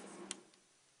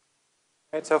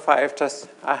 Right, so far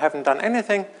I haven't done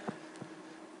anything.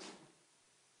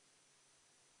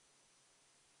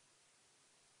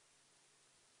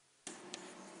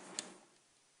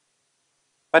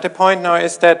 But the point now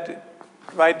is that,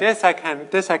 right, this I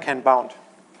can bound.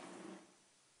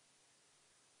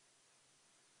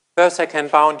 First I can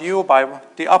bound U by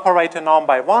the operator norm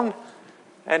by 1,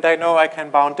 and I know I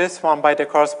can bound this one by the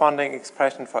corresponding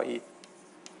expression for E.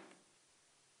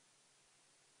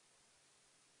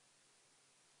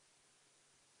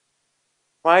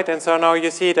 Right, and so now you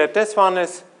see that this one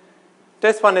is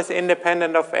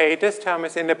independent of A, this term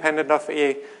is independent of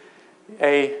A,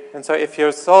 and so if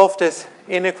you solve this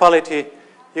inequality,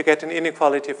 you get an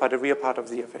inequality for the real part of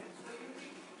Z of A.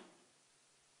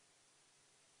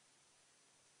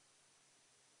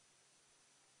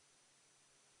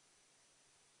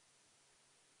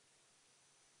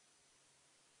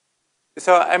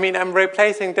 So I mean, I'm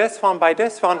replacing this one by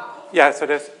this one. Yeah, so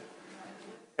this,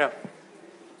 yeah.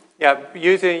 Yeah,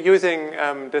 using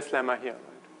this lemma here.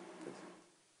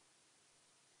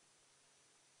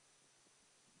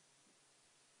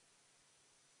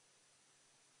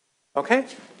 Okay,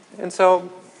 and so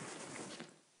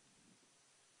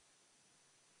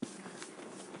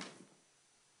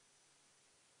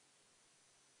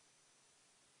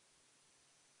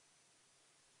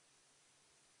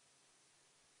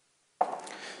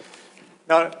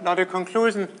now the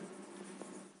conclusion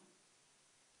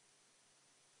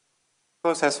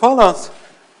goes as follows.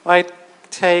 Right,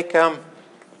 take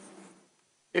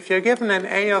if you're given an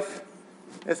A of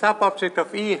a subobject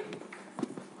of E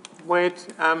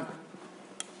with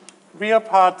real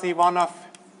part Z1 of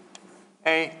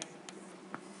A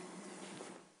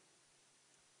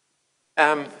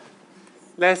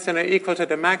less than or equal to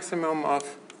the maximum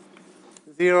of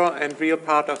 0 and real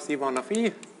part of Z1 of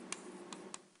E.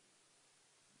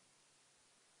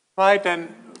 Right,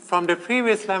 then from the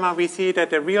previous lemma we see that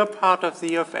the real part of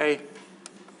Z of A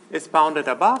is bounded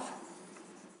above.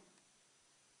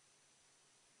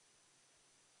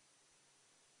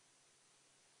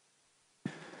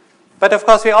 But of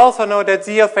course we also know that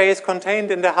Z of A is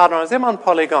contained in the Hadron-Simon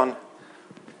polygon.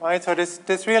 Right, so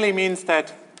this really means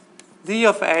that Z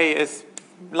of A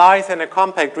lies in a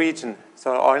compact region.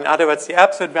 So, or in other words, the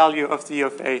absolute value of Z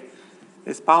of A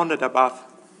is bounded above.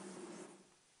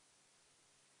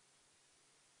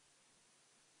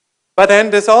 But then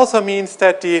this also means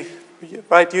that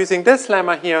using this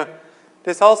lemma here,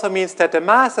 this also means that the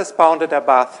mass is bounded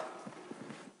above.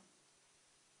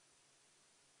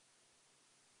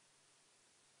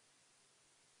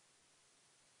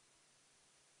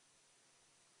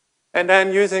 And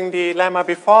then using the lemma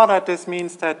before that, this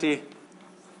means that the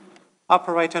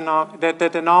operator norm, that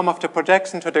the norm of the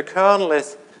projection to the kernel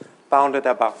is bounded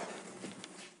above.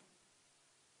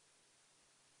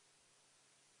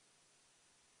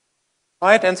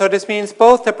 Right, and so this means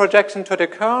both the projection to the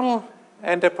kernel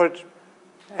and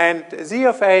Z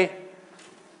of A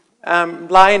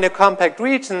lie in a compact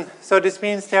region. So this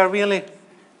means there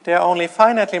are only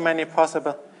finitely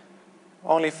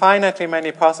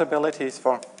many possibilities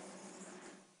for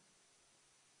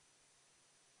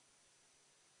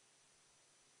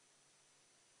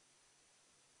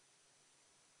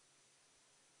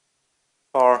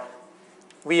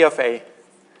V of A.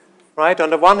 Right? On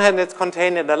the one hand, it's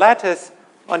contained in the lattice.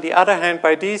 On the other hand,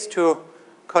 by these two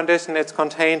conditions, it's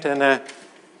contained in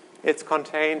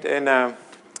a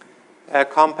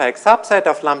compact subset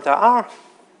of lambda R.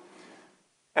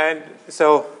 And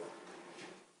so,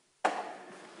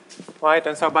 right,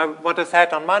 and so by what I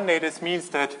said on Monday, this means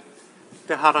that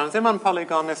the Hadron-Simon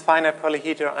polygon is finite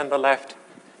polyhedral on the left.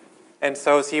 And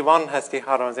so C1 has the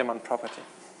Hadron-Simon property.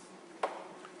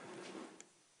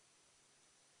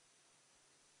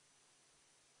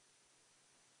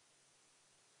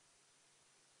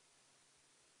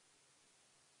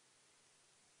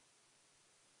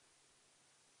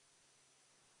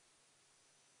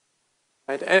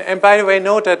 Right? And by the way,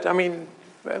 note that, I mean,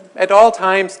 at all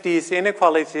times, these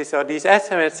inequalities or these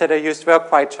estimates that I used were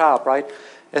quite sharp, right?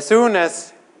 As soon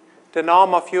as the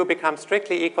norm of U becomes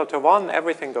strictly equal to 1,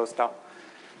 everything goes down.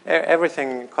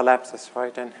 Everything collapses,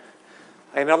 right? And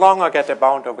I no longer get a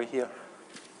bound over here.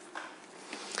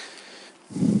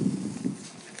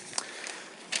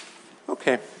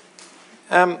 Okay.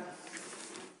 Sorry?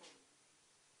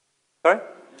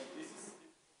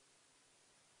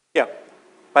 Yeah.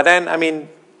 But then, I mean,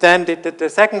 then the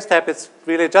second step is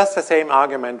really just the same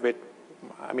argument with,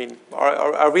 I mean,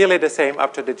 are really the same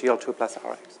up to the GL2 plus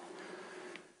Rx.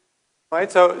 Right,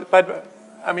 so, but,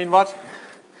 I mean, what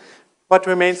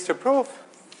remains to prove?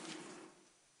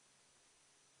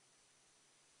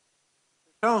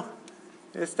 So,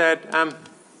 is that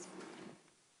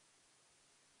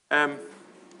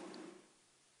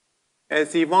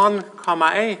Z1,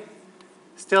 comma A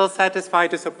still satisfy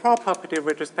the support property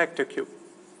with respect to Q.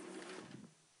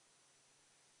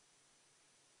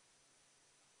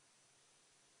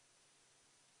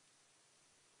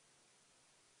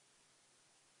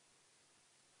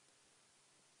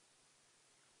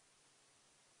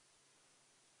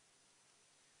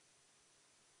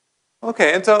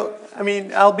 Okay, and so, I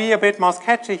mean, I'll be a bit more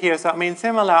sketchy here. So, I mean,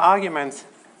 similar arguments.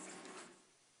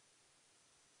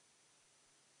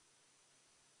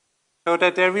 So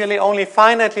that there are really only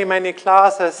finitely many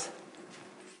classes.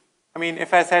 I mean,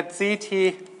 if I set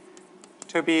Zt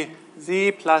to be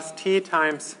Z plus T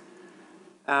times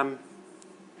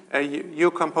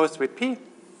U composed with P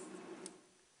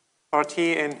for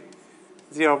T in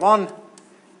 0, 1,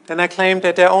 then I claim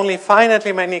that there are only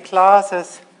finitely many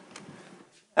classes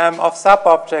of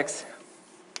subobjects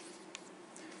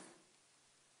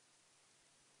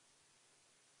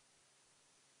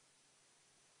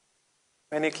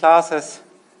V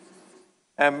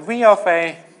of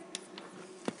A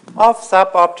of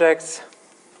subobjects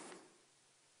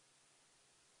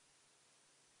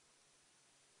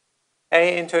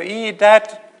A into E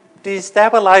that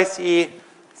destabilize E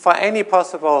for any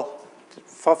possible,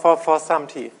 for some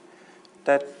T,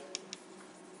 that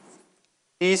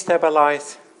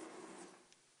destabilize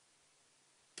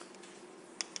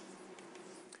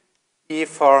E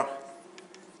for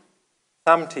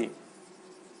some T.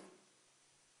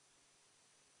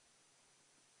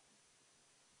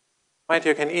 Right,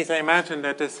 you can easily imagine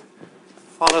that this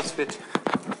follows with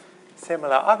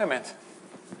similar arguments.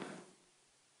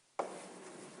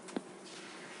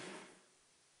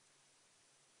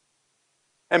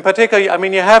 And particularly, I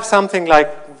mean, you have something like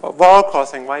wall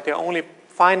crossing, right? There are only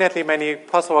finitely many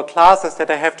possible classes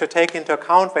that I have to take into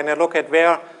account when I look at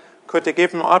where could the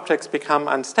given objects become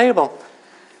unstable.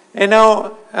 And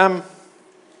now,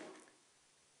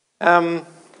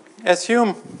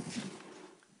 assume,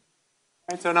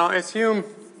 right, so now assume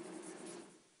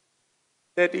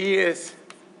that E is,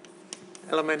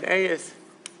 element A is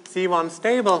C1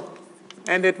 stable,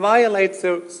 and it violates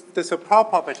the support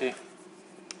property.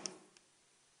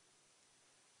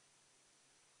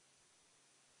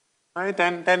 Right,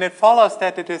 then it follows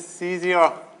that it is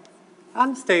C0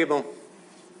 unstable.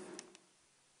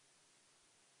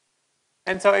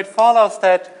 And so it follows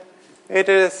that it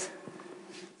is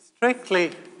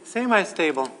strictly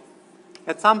semi-stable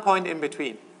at some point in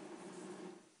between.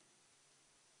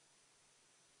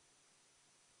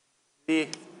 The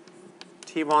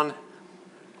T1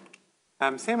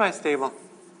 semi-stable.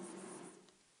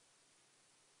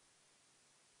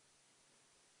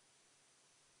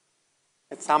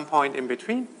 At some point in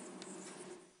between.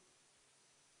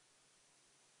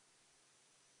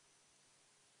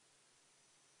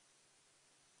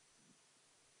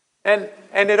 And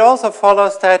it also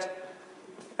follows that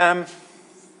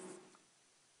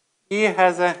E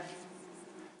has a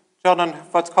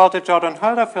what's called a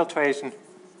Jordan-Hölder filtration.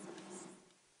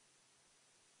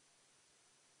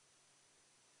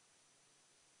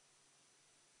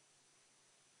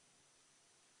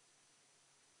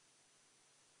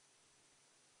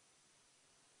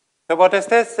 So what is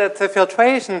this? That's a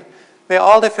filtration where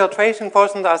all the filtration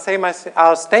quotients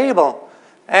are stable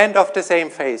and of the same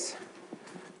phase,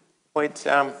 with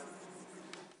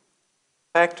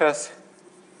factors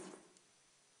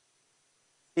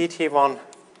CT1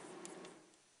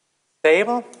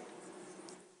 stable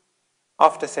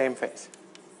of the same phase.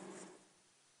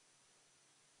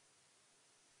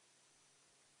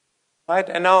 Right,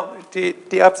 and now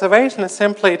the observation is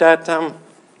simply that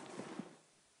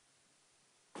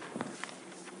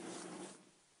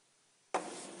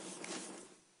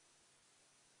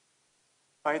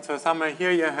right, so somewhere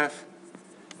here you have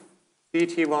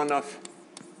CT1 of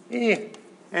E,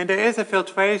 and there is a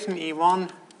filtration E1,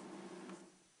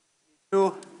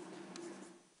 E2,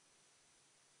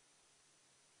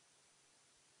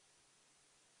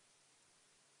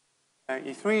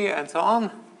 E3, and so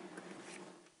on,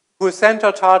 whose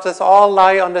center charges all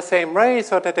lie on the same ray,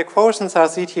 so that the quotients are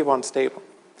CT1 stable.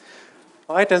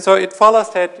 Right, and so it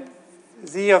follows that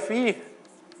Z of E,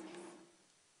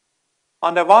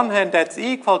 on the one hand, that's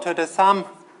equal to the sum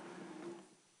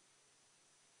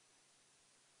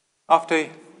of the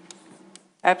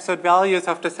absolute values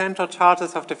of the central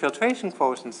charges of the filtration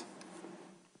quotients.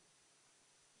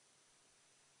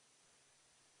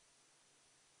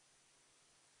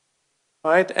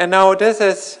 Right, and now this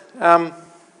is,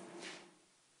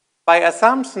 by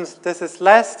assumptions, this is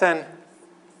less than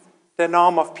the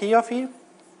norm of P of E.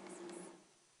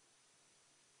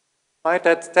 Right,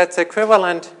 that's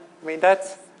equivalent, I mean,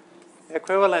 that's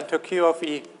equivalent to Q of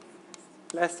E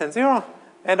less than 0.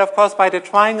 And of course, by the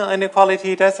triangle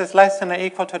inequality, this is less than or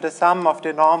equal to the sum of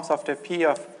the norms of the P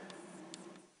of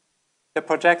the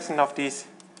projection of these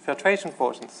filtration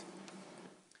quotients.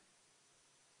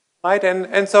 Right,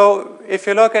 and so if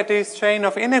you look at this chain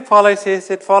of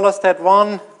inequalities, it follows that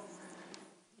 1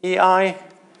 EI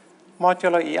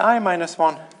modulo EI minus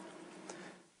 1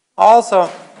 also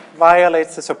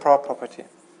violates the support property.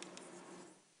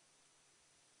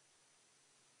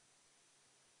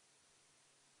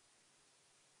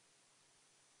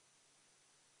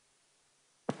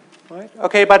 Right?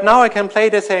 Okay, but now I can play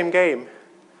the same game.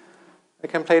 I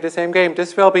can play the same game.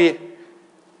 This will be,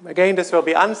 again, this will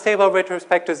be unstable with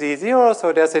respect to Z0,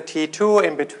 so there's a T2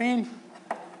 in between,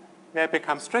 where it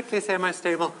becomes strictly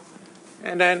semi-stable.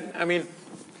 And then, I mean,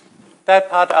 that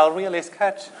part I'll really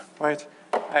sketch, right?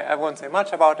 I won't say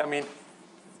much about, I mean,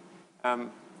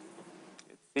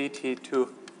 it's CT2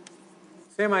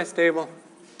 semi-stable,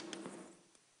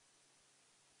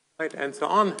 right, and so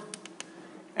on.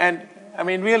 And, I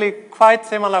mean, really quite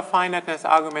similar finiteness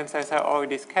arguments as I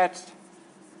already sketched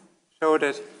show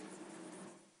that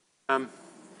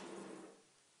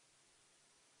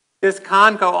this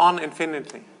can't go on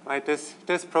infinitely, right? This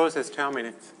process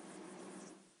terminates.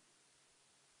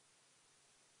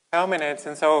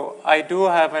 And so I do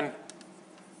have an,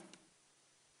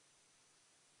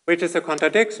 which is a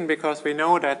contradiction because we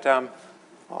know that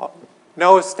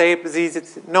no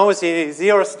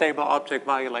Z0 stable object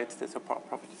violates the support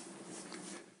property.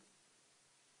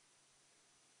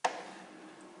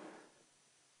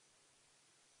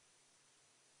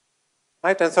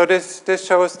 Right, and so this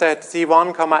shows that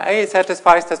Z1, A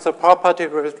satisfies the support property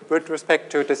with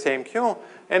respect to the same Q.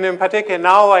 And in particular,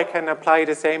 now I can apply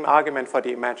the same argument for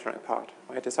the imaginary part.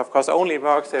 Right? This, of course, only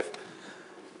works if,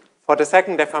 for the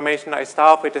second deformation, I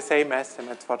start with the same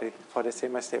estimates for the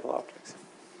semi-stable objects.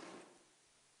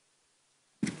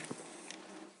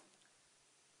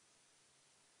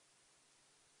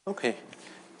 Okay,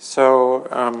 so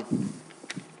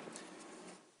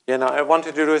you know, I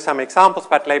wanted to do some examples,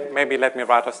 but maybe let me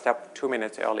rather stop 2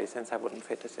 minutes early, since I wouldn't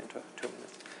fit this into 2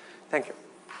 minutes. Thank you.